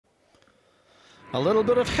A little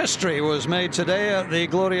bit of history was made today at the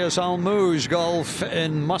glorious Al Mouj Golf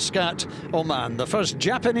in Muscat, Oman, the first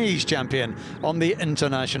Japanese champion on the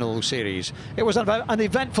international series. It was an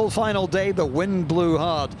eventful final day. The wind blew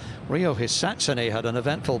hard. Ryo Hisatsune had an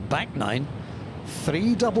eventful back nine.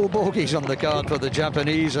 3 double bogeys on the card for the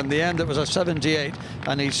Japanese. In the end, it was a 78,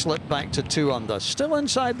 and he slipped back to 2 under. Still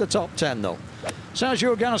inside the top 10, though.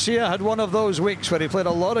 Sergio Garcia had one of those weeks where he played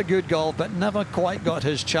a lot of good golf, but never quite got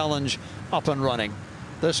his challenge up and running.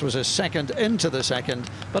 This was his second into the second,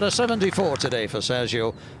 but a 74 today for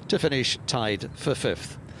Sergio to finish tied for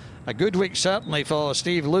 5th. A good week certainly for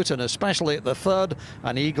Steve Luton, especially at the 3rd.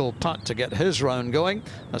 An eagle putt to get his round going.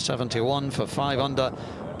 A 71 for 5 under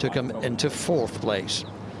took him into 4th place.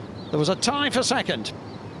 There was a tie for 2nd.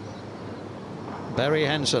 Barry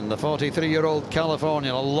Henson, the 43-year-old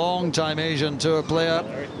Californian, a long-time Asian Tour player,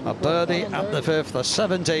 a birdie at the 5th, a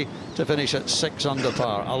 70 to finish at 6 under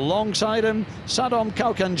par. Alongside him, Sadom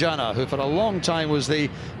Kaukanjana, who for a long time was the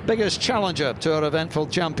biggest challenger to our eventful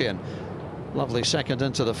champion. Lovely second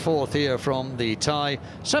into the 4th here from the tie.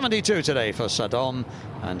 72 today for Sadom,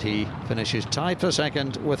 and he finishes tied for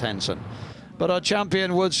 2nd with Henson. But our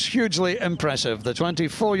champion was hugely impressive, the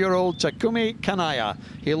 24-year-old Takumi Kanaya.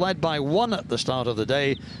 He led by 1 at the start of the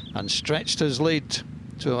day and stretched his lead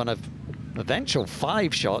to an eventual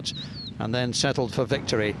 5 shots, and then settled for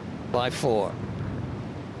victory by 4.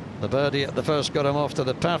 The birdie at the first got him off to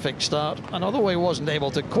the perfect start, and although he wasn't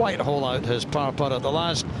able to quite hole out his par putt at the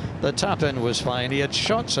last, the tap-in was fine. He had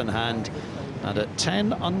shots in hand, and at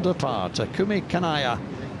 10 under par, Takumi Kanaya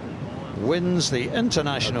wins the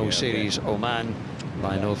International Series Oman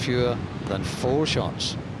by no fewer than 4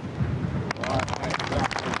 shots.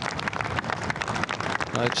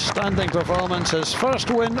 Outstanding performance, his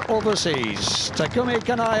first win overseas. Takumi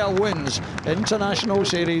Kanaya wins International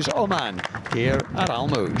Series Oman here at Al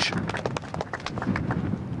Mouj.